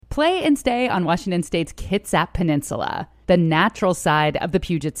play and stay on Washington State's Kitsap Peninsula, the natural side of the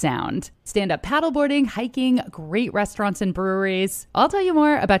Puget Sound. Stand-up paddleboarding, hiking, great restaurants and breweries. I'll tell you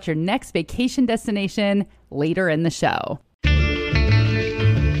more about your next vacation destination later in the show.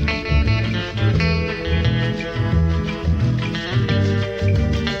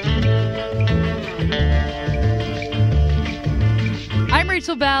 I'm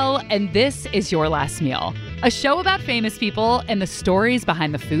Rachel Bell, and this is Your Last Meal, a show about famous people and the stories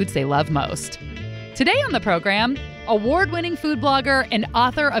behind the foods they love most. Today on the program, award-winning food blogger and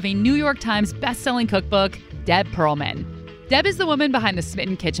author of a New York Times best-selling cookbook, Deb Perlman. Deb is the woman behind the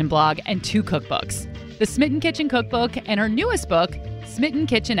Smitten Kitchen blog and 2 cookbooks, the Smitten Kitchen Cookbook and her newest book, Smitten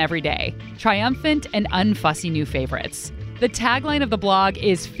Kitchen Every Day, Triumphant and Unfussy New Favorites. The tagline of the blog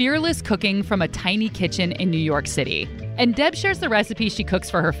is fearless cooking from a tiny kitchen in New York City. And Deb shares the recipe she cooks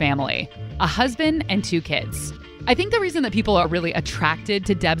for her family, a husband and 2 kids. I think the reason that people are really attracted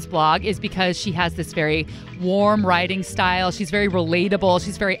to Deb's blog is because she has this very warm writing style. She's very relatable.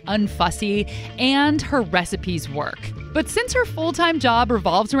 She's very unfussy, and her recipes work. But since her full-time job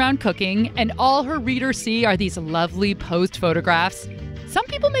revolves around cooking and all her readers see are these lovely posed photographs, some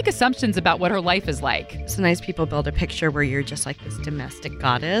people make assumptions about what her life is like. Sometimes people build a picture where you're just like this domestic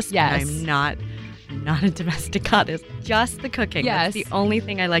goddess. Yes. And I'm not a domestic goddess, just the cooking. Yes. That's the only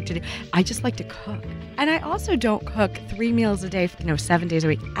thing I like to do. I just like to cook. And I also don't cook 3 meals a day, 7 days a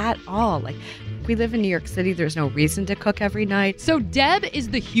week at all. Like, we live in New York City. There's no reason to cook every night. So Deb is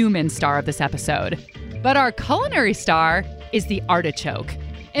the human star of this episode. But our culinary star is the artichoke.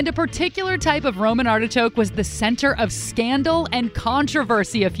 And a particular type of Roman artichoke was the center of scandal and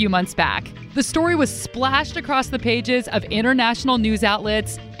controversy a few months back. The story was splashed across the pages of international news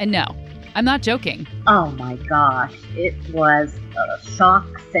outlets. And no, I'm not joking. Oh my gosh, it was a shock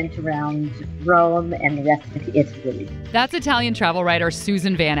sent around Rome and the rest of Italy. That's Italian travel writer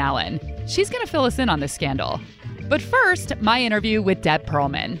Susan Van Allen. She's going to fill us in on this scandal. But first, my interview with Deb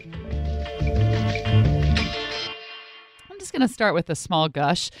Perlman. I'm just going to start with a small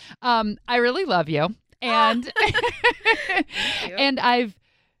gush. I really love you. And, and I've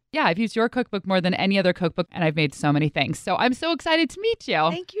used your cookbook more than any other cookbook, and I've made so many things. So I'm so excited to meet you.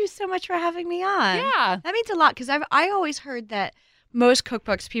 Thank you so much for having me on. Yeah. That means a lot because I always heard that most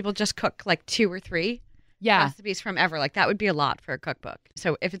cookbooks, people just cook like 2 or 3 recipes from ever. Like that would be a lot for a cookbook.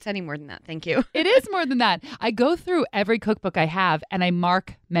 So if it's any more than that, thank you. It is more than that. I go through every cookbook I have and I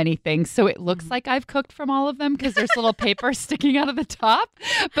mark many things. So it looks like I've cooked from all of them because there's little paper sticking out of the top,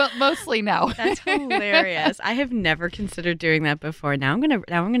 but mostly no. That's hilarious. I have never considered doing that before. Now I'm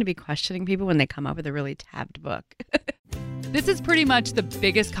gonna be questioning people when they come up with a really tabbed book. This is pretty much the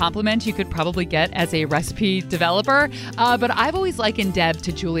biggest compliment you could probably get as a recipe developer, but I've always likened Deb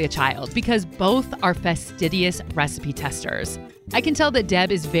to Julia Child because both are fastidious recipe testers. I can tell that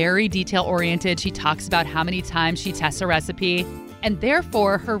Deb is very detail-oriented. She talks about how many times she tests a recipe, and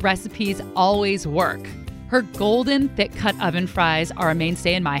therefore her recipes always work. Her golden, thick-cut oven fries are a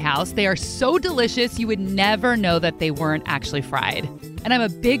mainstay in my house. They are so delicious, you would never know that they weren't actually fried. And I'm a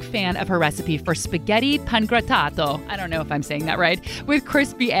big fan of her recipe for spaghetti pangrattato. I don't know if I'm saying that right, with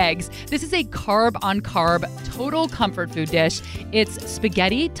crispy eggs. This is a carb-on-carb, total comfort food dish. It's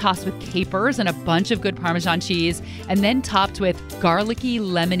spaghetti tossed with capers and a bunch of good Parmesan cheese, and then topped with garlicky,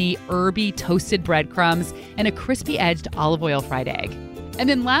 lemony, herby toasted breadcrumbs and a crispy-edged olive oil fried egg. And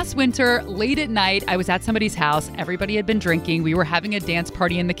then last winter, late at night, I was at somebody's house. Everybody had been drinking. We were having a dance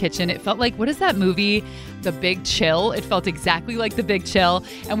party in the kitchen. It felt like, what is that movie? The Big Chill. It felt exactly like The Big Chill.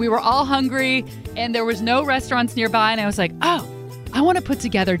 And we were all hungry, and there was no restaurants nearby. And I was like, oh, I want to put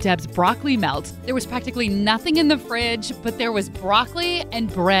together Deb's broccoli melt. There was practically nothing in the fridge, but there was broccoli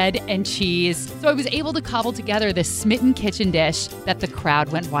and bread and cheese. So I was able to cobble together this Smitten Kitchen dish that the crowd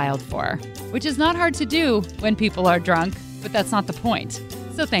went wild for, which is not hard to do when people are drunk. But that's not the point.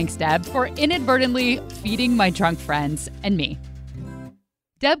 So thanks, Deb, for inadvertently feeding my drunk friends and me.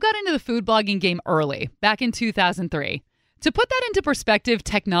 Deb got into the food blogging game early, back in 2003. To put that into perspective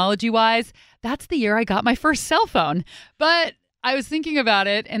technology-wise, that's the year I got my first cell phone. But I was thinking about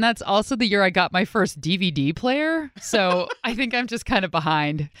it, and that's also the year I got my first DVD player. So I think I'm just kind of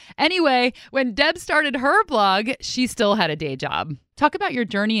behind. Anyway, when Deb started her blog, she still had a day job. Talk about your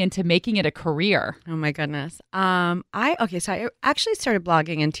journey into making it a career. Oh my goodness. So I actually started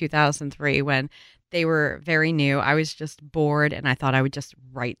blogging in 2003 when they were very new. I was just bored and I thought I would just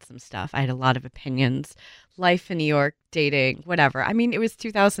write some stuff. I had a lot of opinions, life in New York, dating, whatever. I mean, it was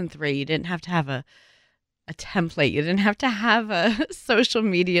 2003. You didn't have to have a a template. You didn't have to have a social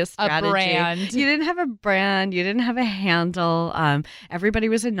media strategy. A brand. You didn't have a brand. You didn't have a handle. Everybody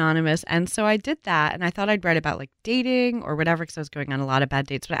was anonymous. And so I did that. And I thought I'd write about like dating or whatever because I was going on a lot of bad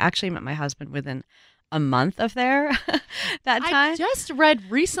dates. But I actually met my husband within a month of there that time. I just read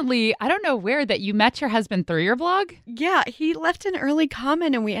recently, I don't know where, that you met your husband through your blog. Yeah, he left an early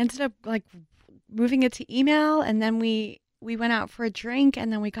comment and we ended up like moving it to email, and then we went out for a drink,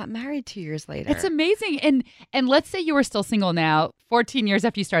 and then we got married 2 years later. It's amazing. And let's say you were still single now, 14 years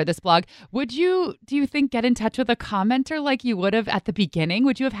after you started this blog. Would you, do you think, get in touch with a commenter like you would have at the beginning?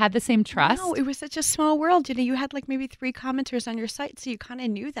 Would you have had the same trust? No, it was such a small world. You know, you had like maybe 3 commenters on your site, so you kind of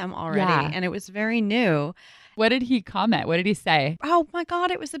knew them already, and it was very new. What did he comment? What did he say? Oh my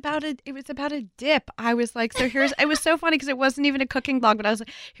God, it was about a dip. I was like, so here's, it was so funny because it wasn't even a cooking blog, but I was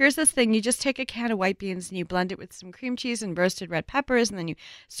like, here's this thing. You just take a can of white beans and you blend it with some cream cheese and roasted red peppers, and then you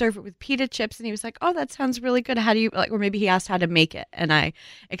serve it with pita chips. And he was like, oh, that sounds really good. How do you like, or maybe he asked how to make it, and I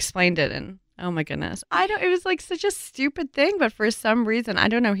explained it, and oh my goodness. It was like such a stupid thing, but for some reason, I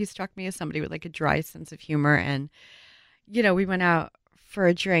don't know, he struck me as somebody with like a dry sense of humor. And, you know, we went out for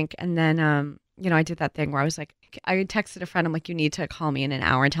a drink, and then, you know, I did that thing where I was like, I texted a friend, I'm like, you need to call me in an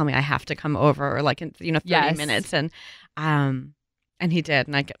hour and tell me I have to come over, or like in, you know, 30 minutes. And he did,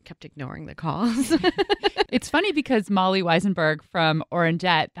 and I kept ignoring the calls. It's funny because Molly Weisenberg from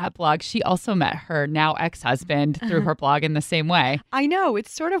Orangette, that blog, she also met her now ex-husband through her blog in the same way. I know.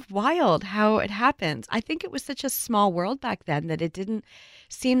 It's sort of wild how it happens. I think it was such a small world back then that it didn't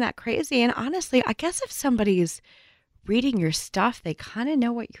seem that crazy. And honestly, I guess if somebody's reading your stuff, they kind of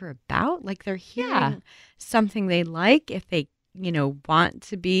know what you're about. Like they're hearing something they like. If they, you know, want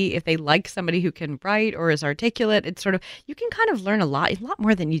to be, if they like somebody who can write or is articulate, it's sort of, you can kind of learn a lot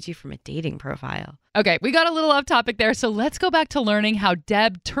more than you do from a dating profile. Okay, we got a little off topic there. So let's go back to learning how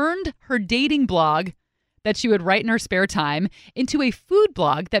Deb turned her dating blog that she would write in her spare time into a food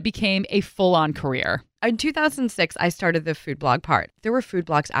blog that became a full-on career. In 2006, I started the food blog part. There were food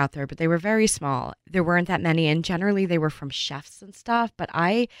blogs out there, but they were very small. There weren't that many, and generally they were from chefs and stuff. But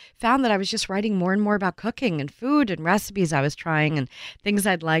I found that I was just writing more and more about cooking and food and recipes I was trying and things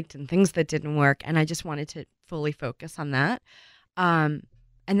I'd liked and things that didn't work. And I just wanted to fully focus on that.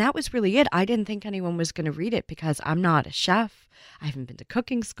 And that was really it. I didn't think anyone was going to read it because I'm not a chef. I haven't been to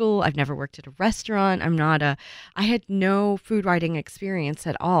cooking school. I've never worked at a restaurant. I had no food writing experience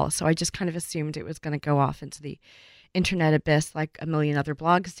at all. So I just kind of assumed it was going to go off into the internet abyss like a million other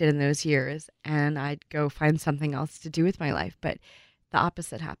blogs did in those years. And I'd go find something else to do with my life. But the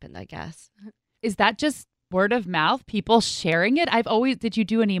opposite happened, I guess. Is that just word of mouth, people sharing it? Did you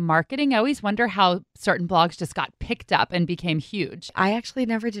do any marketing? I always wonder how certain blogs just got picked up and became huge. I actually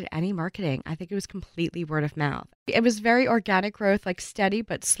never did any marketing. I think it was completely word of mouth. It was very organic growth, like steady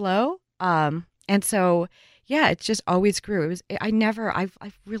but slow. And so, yeah, it just always grew. I'm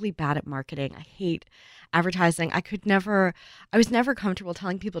really bad at marketing. I hate advertising. I was never comfortable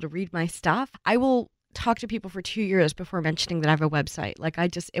telling people to read my stuff. I will talk to people for 2 years before mentioning that I have a website. Like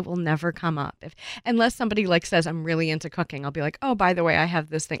it will never come up. Unless somebody like says I'm really into cooking, I'll be like, oh, by the way, I have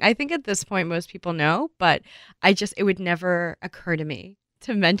this thing. I think at this point, most people know, but it would never occur to me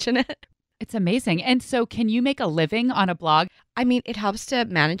to mention it. It's amazing. And so can you make a living on a blog? I mean, it helps to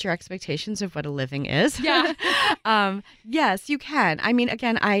manage your expectations of what a living is. Yeah. Yes, you can. I mean,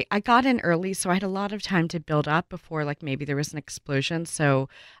 again, I got in early, so I had a lot of time to build up before like maybe there was an explosion. So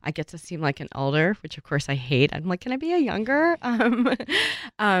I get to seem like an elder, which of course I hate. I'm like, can I be a younger?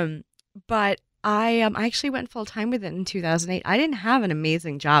 But I actually went full time with it in 2008. I didn't have an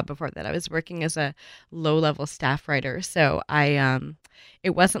amazing job before that. I was working as a low-level staff writer. So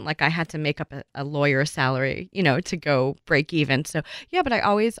it wasn't like I had to make up a lawyer salary, you know, to go break even. So yeah, but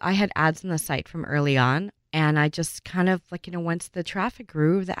I had ads on the site from early on. And I just kind of like, you know, once the traffic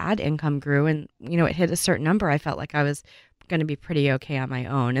grew, the ad income grew, and, you know, it hit a certain number, I felt like I was going to be pretty okay on my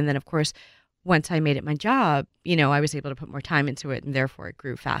own. And then, of course, once I made it my job, you know, I was able to put more time into it, and therefore it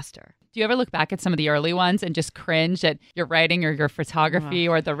grew faster. Do you ever look back at some of the early ones and just cringe at your writing or your photography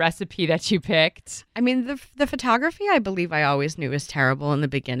or the recipe that you picked? I mean, the photography, I believe I always knew was terrible in the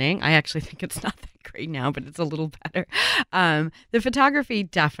beginning. I actually think it's not that great now, but it's a little better. The photography,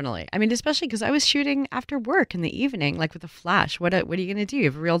 definitely. I mean, especially because I was shooting after work in the evening, like with a flash. What are you going to do? You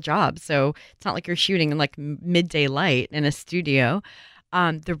have a real job. So it's not like you're shooting in like midday light in a studio.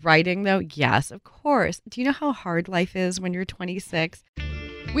 The writing, though, yes, of course. Do you know how hard life is when you're 26?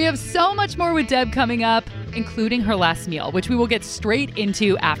 We have so much more with Deb coming up, including her last meal, which we will get straight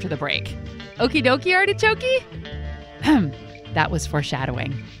into after the break. Okie dokie, artichoke? That was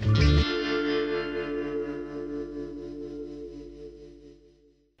foreshadowing.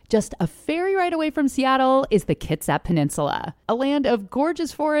 Just a ferry ride away from Seattle is the Kitsap Peninsula, a land of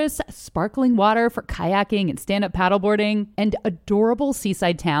gorgeous forests, sparkling water for kayaking and stand-up paddleboarding, and adorable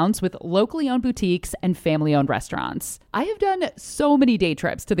seaside towns with locally owned boutiques and family-owned restaurants. I have done so many day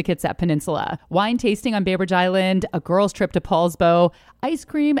trips to the Kitsap Peninsula, wine tasting on Bainbridge Island, a girls' trip to Paulsbo, ice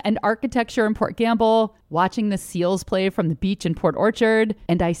cream and architecture in Port Gamble, watching the seals play from the beach in Port Orchard,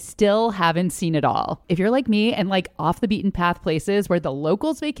 and I still haven't seen it all. If you're like me and like off the beaten path places where the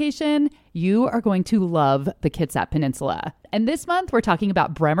locals vacation, you are going to love the Kitsap Peninsula. And this month, we're talking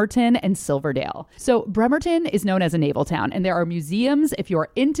about Bremerton and Silverdale. So Bremerton is known as a naval town, and there are museums if you're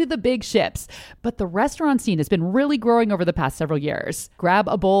into the big ships. But the restaurant scene has been really growing over the past several years. Grab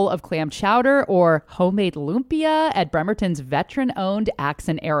a bowl of clam chowder or homemade lumpia at Bremerton's veteran-owned Axe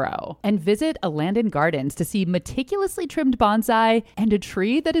and Arrow. And visit a Landon Gardens to see meticulously trimmed bonsai and a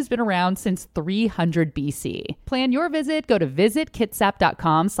tree that has been around since 300 BC. Plan your visit. Go to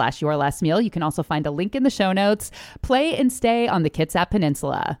visitkitsap.com/yourlastmeal. You can also find a link in the show notes. Play and stay on the Kitsap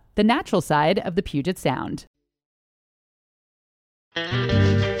Peninsula, the natural side of the Puget Sound.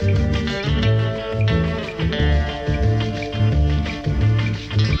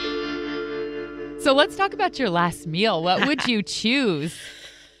 So let's talk about your last meal. What would you choose?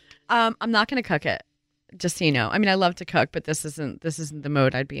 I'm not going to cook it, just so you know. I mean, I love to cook, but this isn't the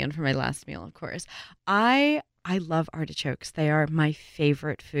mode I'd be in for my last meal, of course. I love artichokes. They are my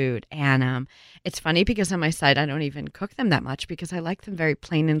favorite food. And it's funny because on my site, I don't even cook them that much because I like them very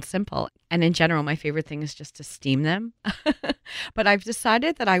plain and simple. And in general, my favorite thing is just to steam them. But I've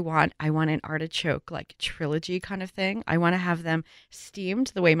decided that I want an artichoke like trilogy kind of thing. I want to have them steamed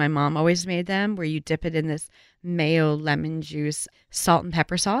the way my mom always made them, where you dip it in this mayo, lemon juice, salt and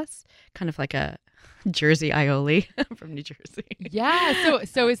pepper sauce, kind of like a Jersey aioli from New Jersey. Yeah.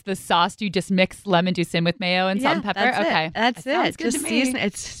 So is the sauce, do you just mix lemon juice in with mayo and salt and pepper? That's okay. It. That's that it. Good just to me. season.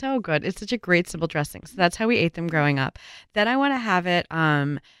 It's so good. It's such a great simple dressing. So that's how we ate them growing up. Then I want to have it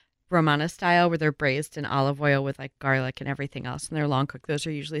Romana style, where they're braised in olive oil with like garlic and everything else, and they're long cooked. Those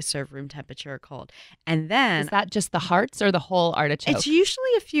are usually served room temperature or cold. And then is that just the hearts or the whole artichoke? It's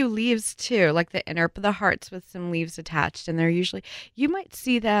usually a few leaves too, like the inner the hearts with some leaves attached, and they're usually, you might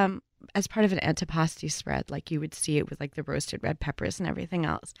see them as part of an antipasti spread, like you would see it with like the roasted red peppers and everything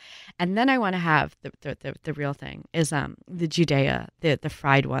else. And then I want to have the real thing is the Judea, the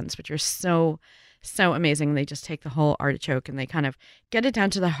fried ones, which are so amazing. They just take the whole artichoke and they kind of get it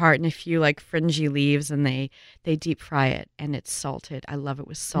down to the heart and a few like fringy leaves, and they deep fry it, and it's salted. I love it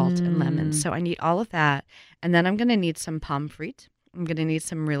with salt and lemon. So I need all of that. And then I'm going to need some pommes frites. I'm going to need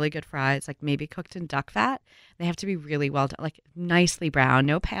some really good fries, like maybe cooked in duck fat. They have to be really well done, like nicely brown,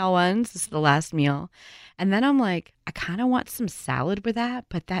 no pale ones. This is the last meal. And then I'm like, I kind of want some salad with that,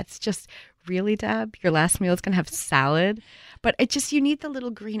 but that's just really, Deb, your last meal is going to have salad. But it just, you need the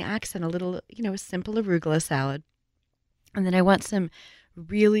little green accent, a little, a simple arugula salad. And then I want some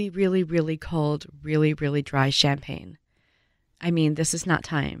really, really, really cold, really, really dry champagne. I mean, this is not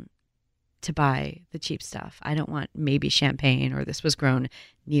time to buy the cheap stuff. I don't want maybe champagne or this was grown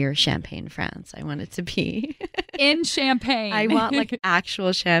near Champagne, France. I want it to be in Champagne. I want like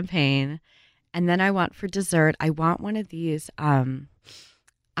actual champagne. And then I want for dessert, I want one of these. I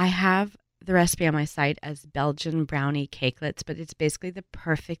have the recipe on my site as Belgian brownie cakelets, but it's basically the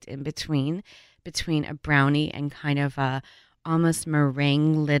perfect in between a brownie and kind of a almost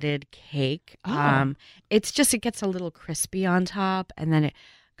meringue lidded cake. It's just, it gets a little crispy on top, and then it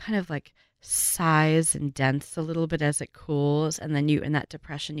kind of like sighs and dents a little bit as it cools, and then in that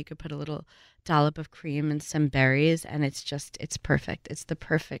depression you could put a little dollop of cream and some berries, and it's perfect. It's the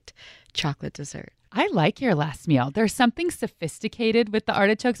perfect chocolate dessert. I like your last meal. There's something sophisticated with the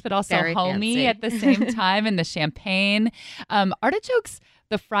artichokes, but also very homey fancy at the same time, and the champagne. Artichokes,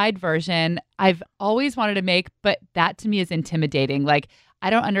 the fried version, I've always wanted to make, but that to me is intimidating. Like, I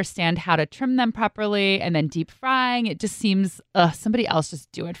don't understand how to trim them properly, and then deep frying. It just seems, somebody else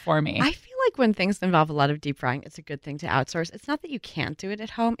just do it for me. I feel like when things involve a lot of deep frying, it's a good thing to outsource. It's not that you can't do it at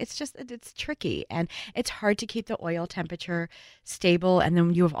home. It's just that it's tricky, and it's hard to keep the oil temperature stable. And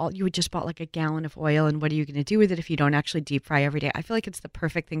then you had just bought like a gallon of oil, and what are you going to do with it if you don't actually deep fry every day? I feel like it's the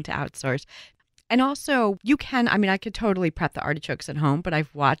perfect thing to outsource. And also, I could totally prep the artichokes at home, but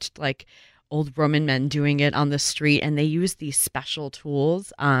I've watched like old Roman men doing it on the street, and they use these special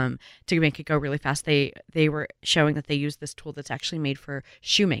tools to make it go really fast. They were showing that they use this tool that's actually made for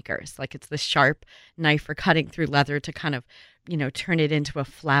shoemakers. Like, it's this sharp knife for cutting through leather to kind of, turn it into a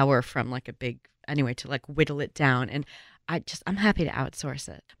flower from like a big, anyway, to like whittle it down. And I'm happy to outsource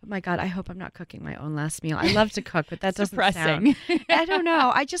it. But my God, I hope I'm not cooking my own last meal. I love to cook, but that doesn't depressing. I don't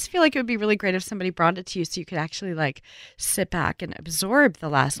know. I just feel like it would be really great if somebody brought it to you so you could actually like sit back and absorb the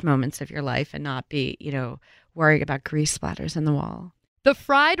last moments of your life and not be, worrying about grease splatters in the wall. The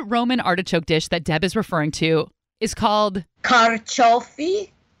fried Roman artichoke dish that Deb is referring to is called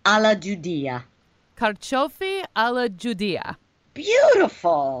Carciofi alla Giudia. Carciofi alla Giudia.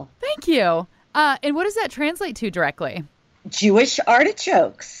 Beautiful. Thank you. And what does that translate to directly? Jewish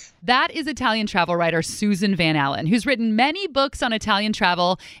artichokes. That is Italian travel writer Susan Van Allen, who's written many books on Italian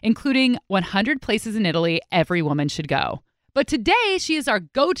travel, including 100 Places in Italy Every Woman Should Go. But today, she is our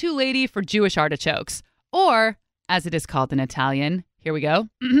go-to lady for Jewish artichokes, or, as it is called in Italian, here we go,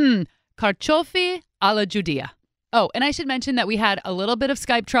 carciofi alla Giudia. Oh, and I should mention that we had a little bit of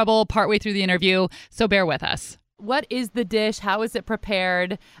Skype trouble partway through the interview, so bear with us. What is the dish? How is it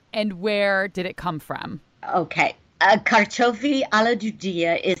prepared? And where did it come from? Okay. Carciofi alla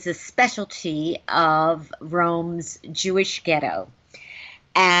Giudia is a specialty of Rome's Jewish ghetto.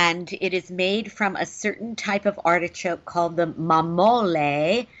 And it is made from a certain type of artichoke called the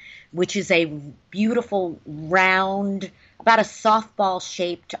mamole, which is a beautiful, round, about a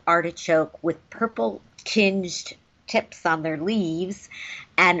softball-shaped artichoke with purple-tinged tips on their leaves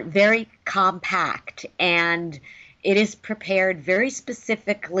and very compact. And it is prepared very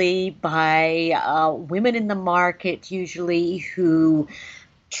specifically by women in the market, usually, who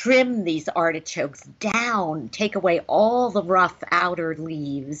trim these artichokes down, take away all the rough outer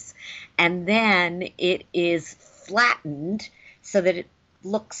leaves, and then it is flattened so that it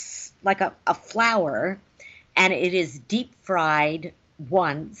looks like a flower, and it is deep fried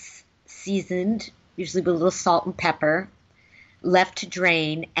once, seasoned, usually with a little salt and pepper, left to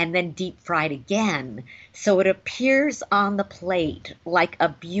drain, and then deep fried again. So it appears on the plate like a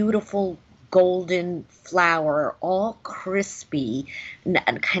beautiful golden flower, all crispy,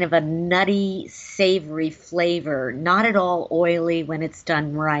 and kind of a nutty, savory flavor, not at all oily when it's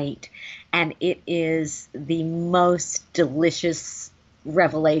done right. And it is the most delicious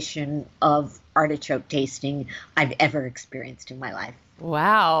revelation of artichoke tasting I've ever experienced in my life.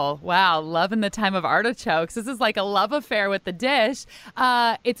 Wow. Loving the time of artichokes. This is like a love affair with the dish.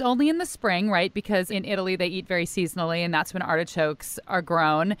 It's only in the spring, right? Because in Italy, they eat very seasonally, and that's when artichokes are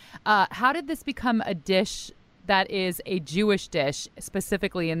grown. How did this become a dish that is a Jewish dish,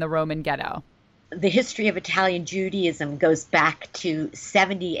 specifically in the Roman ghetto? The history of Italian Judaism goes back to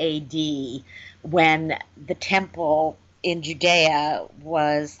 70 AD when the temple in Judea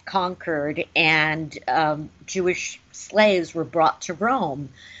was conquered and Jewish slaves were brought to Rome.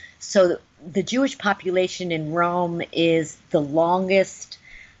 So the Jewish population in Rome is the longest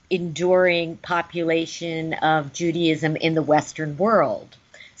enduring population of Judaism in the Western world.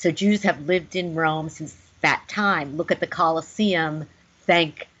 So Jews have lived in Rome since that time. Look at the Colosseum.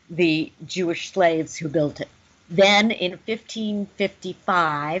 Thank the Jewish slaves who built it. Then in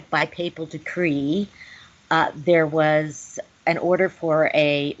 1555, by papal decree, there was an order for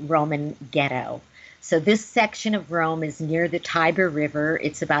a Roman ghetto. So this section of Rome is near the Tiber River.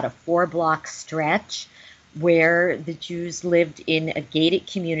 It's about a 4-block stretch where the Jews lived in a gated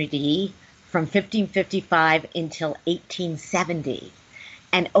community from 1555 until 1870.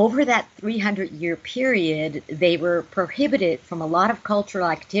 And over that 300-year period, they were prohibited from a lot of cultural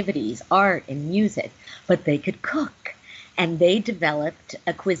activities, art and music, but they could cook. And they developed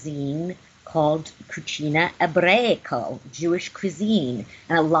a cuisine called cucina ebraico, Jewish cuisine.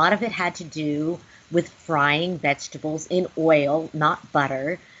 And a lot of it had to do with frying vegetables in oil, not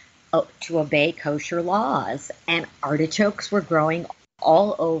butter, to obey kosher laws. And artichokes were growing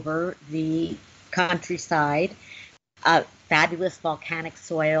all over the countryside. Fabulous volcanic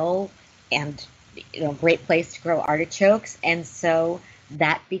soil and great place to grow artichokes. And so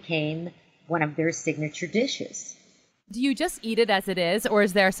that became one of their signature dishes. Do you just eat it as it is, or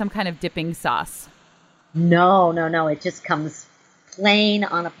is there some kind of dipping sauce? No. It just comes plain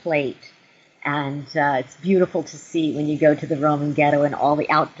on a plate. And it's beautiful to see when you go to the Roman ghetto and all the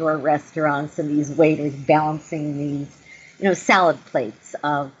outdoor restaurants and these waiters balancing these, salad plates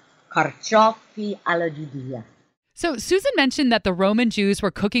of carciofi alla Giudia. So Susan mentioned that the Roman Jews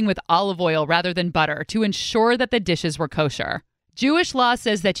were cooking with olive oil rather than butter to ensure that the dishes were kosher. Jewish law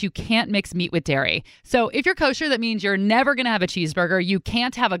says that you can't mix meat with dairy. So if you're kosher, that means you're never going to have a cheeseburger. You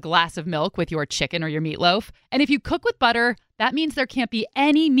can't have a glass of milk with your chicken or your meatloaf. And if you cook with butter, that means there can't be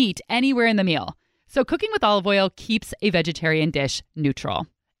any meat anywhere in the meal. So cooking with olive oil keeps a vegetarian dish neutral.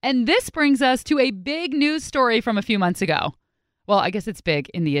 And this brings us to a big news story from a few months ago. Well, I guess it's big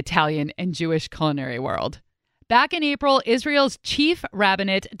in the Italian and Jewish culinary world. Back in April, Israel's chief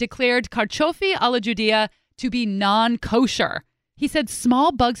rabbinate declared carciofi alla Giudia to be non-kosher. He said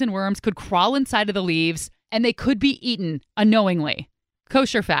small bugs and worms could crawl inside of the leaves and they could be eaten unknowingly.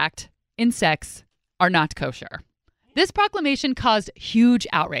 Kosher fact, insects are not kosher. This proclamation caused huge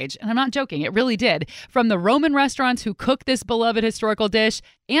outrage, and I'm not joking, it really did, from the Roman restaurants who cook this beloved historical dish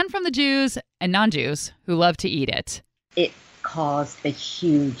and from the Jews and non-Jews who love to eat it. It caused a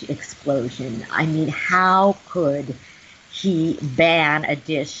huge explosion. I mean, how could he ban a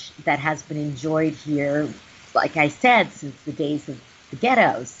dish that has been enjoyed here, like I said, since the days of the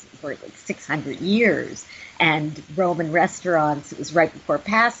ghettos for like 600 years? And Roman restaurants, it was right before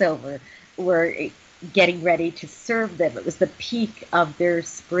Passover, were getting ready to serve them. It was the peak of their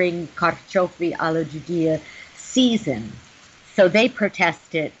spring carciofi alla Judea season. So they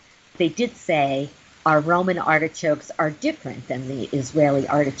protested. They did say, our Roman artichokes are different than the Israeli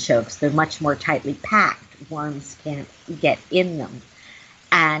artichokes. They're much more tightly packed. Worms can't get in them.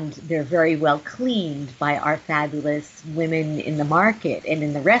 And they're very well cleaned by our fabulous women in the market and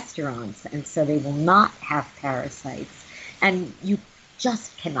in the restaurants. And so they will not have parasites. And you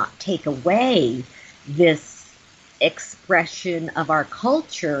just cannot take away this expression of our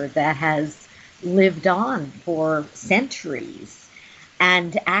culture that has lived on for centuries.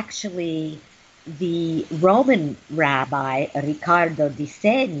 And actually, the Roman rabbi, Riccardo Di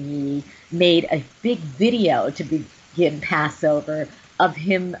Segni, made a big video to begin Passover of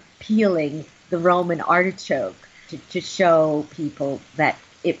him peeling the Roman artichoke to show people that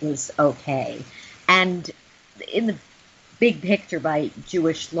it was okay. And in the big picture, by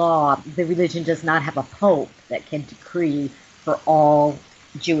Jewish law, the religion does not have a pope that can decree for all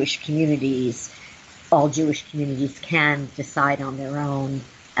Jewish communities. All Jewish communities can decide on their own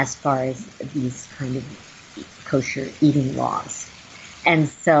as far as these kind of kosher eating laws. And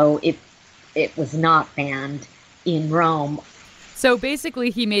so it was not banned in Rome. So basically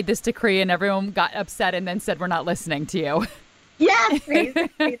he made this decree and everyone got upset and then said, we're not listening to you. Yes,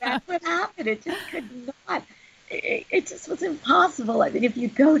 basically that's what happened. It just could not. It just was impossible. I mean, if you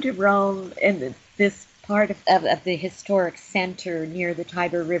go to Rome and this part of the historic center near the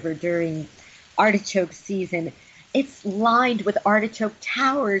Tiber River during artichoke season, it's lined with artichoke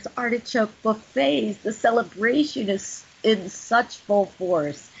towers, artichoke buffets. The celebration is in such full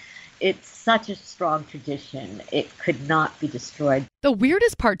force. It's such a strong tradition. It could not be destroyed. The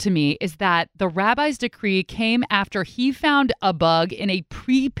weirdest part to me is that the rabbi's decree came after he found a bug in a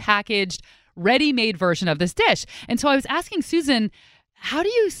pre-packaged, ready-made version of this dish. And so I was asking Susan, how do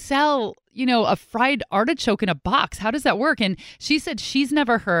you sell, a fried artichoke in a box? How does that work? And she said she's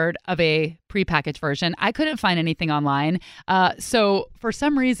never heard of a prepackaged version. I couldn't find anything online. So for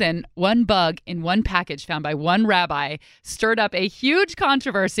some reason, one bug in one package found by one rabbi stirred up a huge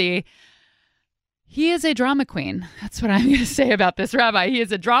controversy. He is a drama queen. That's what I'm going to say about this rabbi. He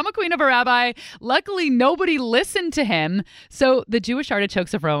is a drama queen of a rabbi. Luckily, nobody listened to him. So the Jewish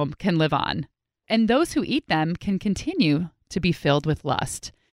artichokes of Rome can live on. And those who eat them can continue to be filled with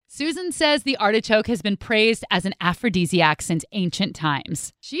lust. Susan says the artichoke has been praised as an aphrodisiac since ancient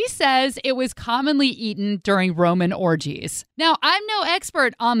times. She says it was commonly eaten during Roman orgies. Now, I'm no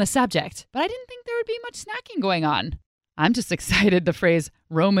expert on the subject, but I didn't think there would be much snacking going on. I'm just excited the phrase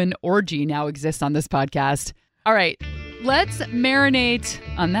Roman orgy now exists on this podcast. All right, let's marinate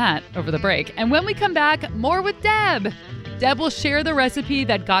on that over the break. And when we come back, more with Deb. Deb will share the recipe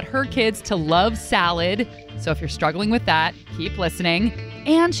that got her kids to love salad. So if you're struggling with that, keep listening.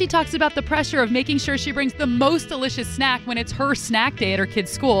 And she talks about the pressure of making sure she brings the most delicious snack when it's her snack day at her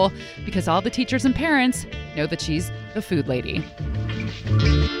kids' school, because all the teachers and parents know that she's the food lady.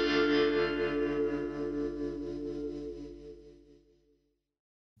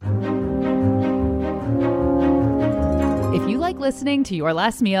 If you like listening to Your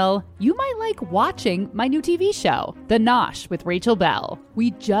Last Meal, you might like watching my new TV show, The Nosh with Rachel Bell.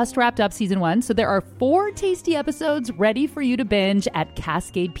 We just wrapped up season 1, so there are 4 tasty episodes ready for you to binge at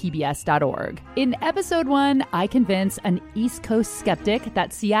CascadePBS.org. In episode 1, I convince an East Coast skeptic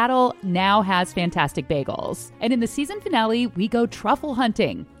that Seattle now has fantastic bagels. And in the season finale, we go truffle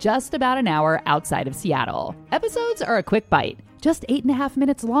hunting, just about an hour outside of Seattle. Episodes are a quick bite, just 8.5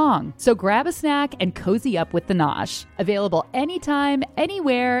 minutes long. So grab a snack and cozy up with The Nosh. Available anytime,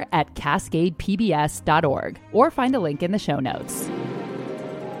 anywhere at CascadePBS.org, or find a link in the show notes.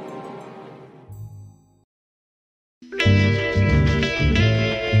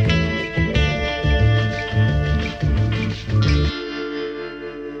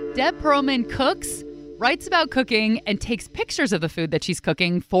 Deb Perlman cooks, writes about cooking, and takes pictures of the food that she's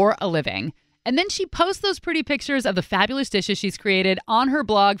cooking for a living. And then she posts those pretty pictures of the fabulous dishes she's created on her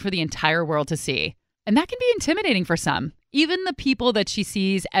blog for the entire world to see. And that can be intimidating for some, even the people that she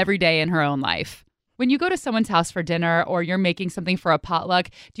sees every day in her own life. When you go to someone's house for dinner or you're making something for a potluck,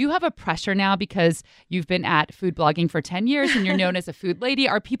 do you have a pressure now because you've been at food blogging for 10 years and you're known as a food lady?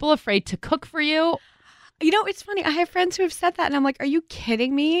 Are people afraid to cook for you? You know, it's funny. I have friends who have said that, and I'm like, are you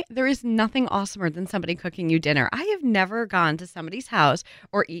kidding me? There is nothing awesomer than somebody cooking you dinner. I have never gone to somebody's house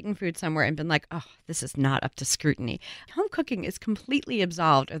or eaten food somewhere and been like, oh, this is not up to scrutiny. Home cooking is completely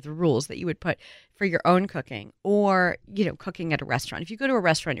absolved of the rules that you would put for your own cooking or, you know, cooking at a restaurant. If you go to a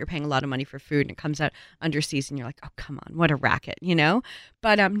restaurant, you're paying a lot of money for food and it comes out under seasoned, you're like, oh, come on, what a racket, you know?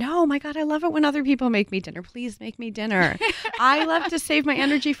 But no, my God, I love it when other people make me dinner. Please make me dinner. I love to save my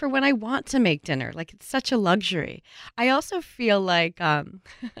energy for when I want to make dinner. Like, it's such a luxury. I also feel like I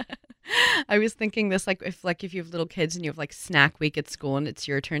was thinking this, if you have little kids and you have like snack week at school and it's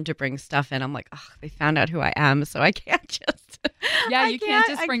your turn to bring stuff in, I'm like, oh, they found out who I am, so I can't just you can't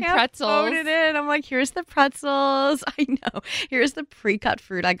just bring pretzels. Phone it in. I'm like, here's the pretzels. I know. Here's the pre-cut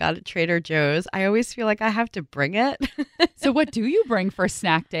fruit I got at Trader Joe's. I always feel like I have to bring it. So what do you bring for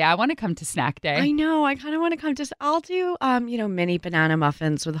snack day? I want to come to snack day. I know. I kind of want to come to. I'll do mini banana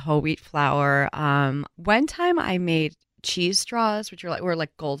muffins with whole wheat flour. One time I made cheese straws, which were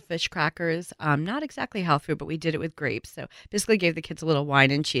like goldfish crackers. Not exactly health food, but we did it with grapes. So basically gave the kids a little wine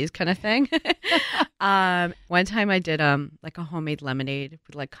and cheese kind of thing. One time I did like a homemade lemonade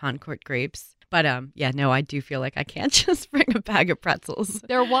with like Concord grapes. But I do feel like I can't just bring a bag of pretzels.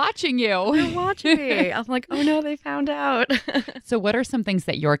 They're watching you. They're watching me. I'm like, oh no, they found out. So what are some things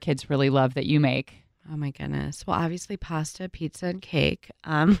that your kids really love that you make? Oh my goodness. Well, obviously pasta, pizza, and cake.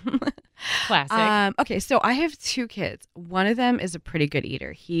 Classic. Okay, so I have two kids. One of them is a pretty good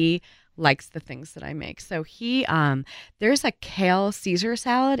eater. He likes the things that I make. So there's a kale Caesar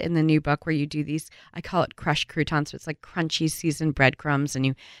salad in the new book where you do these, I call it crushed croutons. So it's like crunchy seasoned breadcrumbs and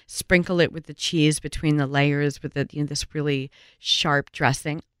you sprinkle it with the cheese between the layers with this really sharp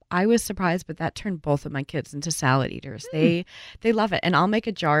dressing. I was surprised, but that turned both of my kids into salad eaters. They love it. And I'll make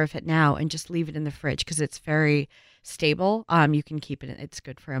a jar of it now and just leave it in the fridge because it's very stable. You can keep it. It's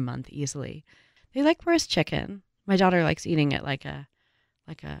good for a month easily. They like roast chicken. My daughter likes eating it like a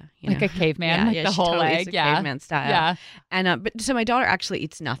caveman, yeah, the whole totally egg, caveman style. Yeah. And but so my daughter actually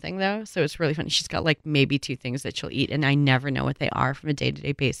eats nothing though, so it's really funny. She's got like maybe two things that she'll eat, and I never know what they are from a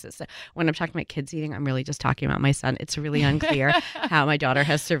day-to-day basis. So when I'm talking about kids eating, I'm really just talking about my son. It's really unclear how my daughter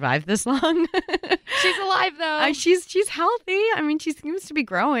has survived this long. She's alive though. She's healthy. I mean, she seems to be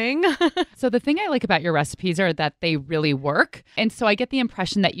growing. So the thing I like about your recipes are that they really work, and so I get the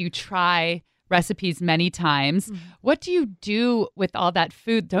impression that you try recipes many times. Mm-hmm. What do you do with all that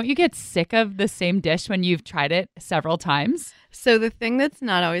food? Don't you get sick of the same dish when you've tried it several times? So the thing that's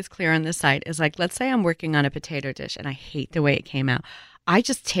not always clear on the site is like, let's say I'm working on a potato dish and I hate the way it came out. I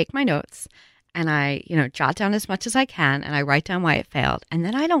just take my notes and I, jot down as much as I can and I write down why it failed. And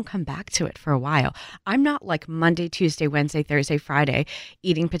then I don't come back to it for a while. I'm not like Monday, Tuesday, Wednesday, Thursday, Friday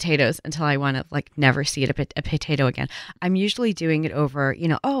eating potatoes until I want to like never see a potato again. I'm usually doing it over,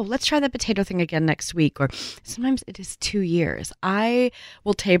 let's try that potato thing again next week. Or sometimes it is 2 years. I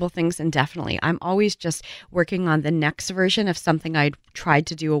will table things indefinitely. I'm always just working on the next version of something I'd tried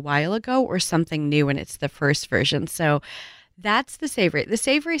to do a while ago or something new and it's the first version. So that's the savory. The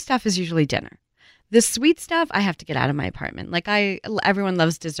savory stuff is usually dinner. The sweet stuff, I have to get out of my apartment. Like everyone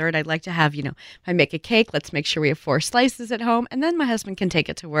loves dessert. I'd like to have, if I make a cake, let's make sure we have 4 slices at home. And then my husband can take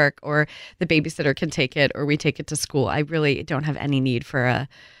it to work or the babysitter can take it or we take it to school. I really don't have any need for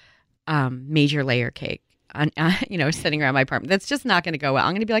a major layer cake. Sitting around my apartment. That's just not going to go well.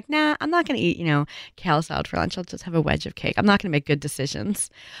 I'm going to be like, nah, I'm not going to eat, kale salad for lunch. I'll just have a wedge of cake. I'm not going to make good decisions.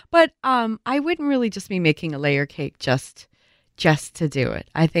 But I wouldn't really just be making a layer cake just to do it.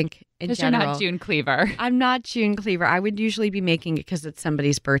 I think in general. You're not June Cleaver. I'm not June Cleaver. I would usually be making it because it's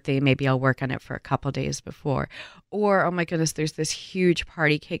somebody's birthday. Maybe I'll work on it for a couple days before. Or, oh my goodness, there's this huge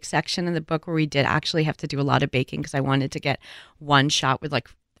party cake section in the book where we did actually have to do a lot of baking because I wanted to get one shot with like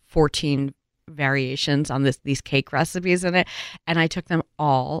 14 variations on these cake recipes in it, and I took them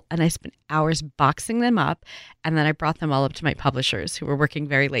all and I spent hours boxing them up, and then I brought them all up to my publishers who were working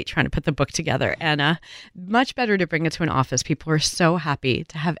very late trying to put the book together. And much better to bring it to an office. People were so happy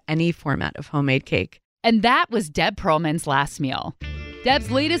to have any format of homemade cake. And that was Deb Perlman's last meal. Deb's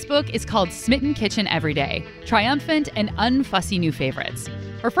latest book is called Smitten Kitchen Every Day, Triumphant and Unfussy New Favorites.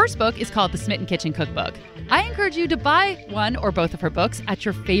 Her first book is called The Smitten Kitchen Cookbook. I encourage you to buy one or both of her books at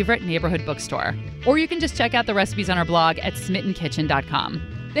your favorite neighborhood bookstore. Or you can just check out the recipes on her blog at smittenkitchen.com.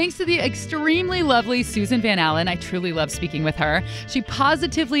 Thanks to the extremely lovely Susan Van Allen. I truly love speaking with her. She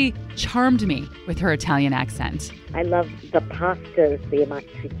positively charmed me with her Italian accent. I love the pastas, the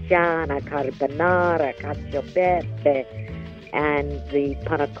amatriciana, carbonara, cacio e pepe, and the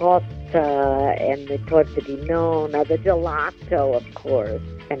panna cotta and the torta di nonna, the gelato, of course.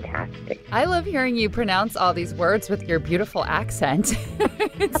 Fantastic. I love hearing you pronounce all these words with your beautiful accent.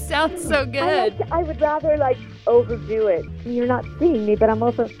 It sounds so good. I would rather overdo it. You're not seeing me, but I'm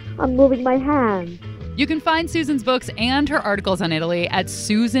moving my hands. You can find Susan's books and her articles on Italy at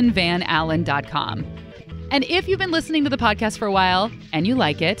susanvanallen.com. And if you've been listening to the podcast for a while and you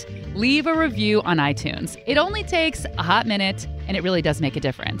like it, leave a review on iTunes. It only takes a hot minute, and it really does make a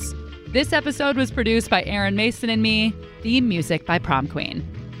difference. This episode was produced by Aaron Mason and me. Theme music by Prom Queen.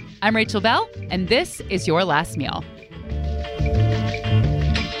 I'm Rachel Bell, and this is Your Last Meal.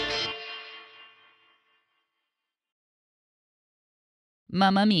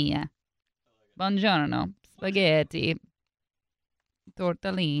 Mamma mia. Buongiorno. Spaghetti.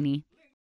 Tortellini.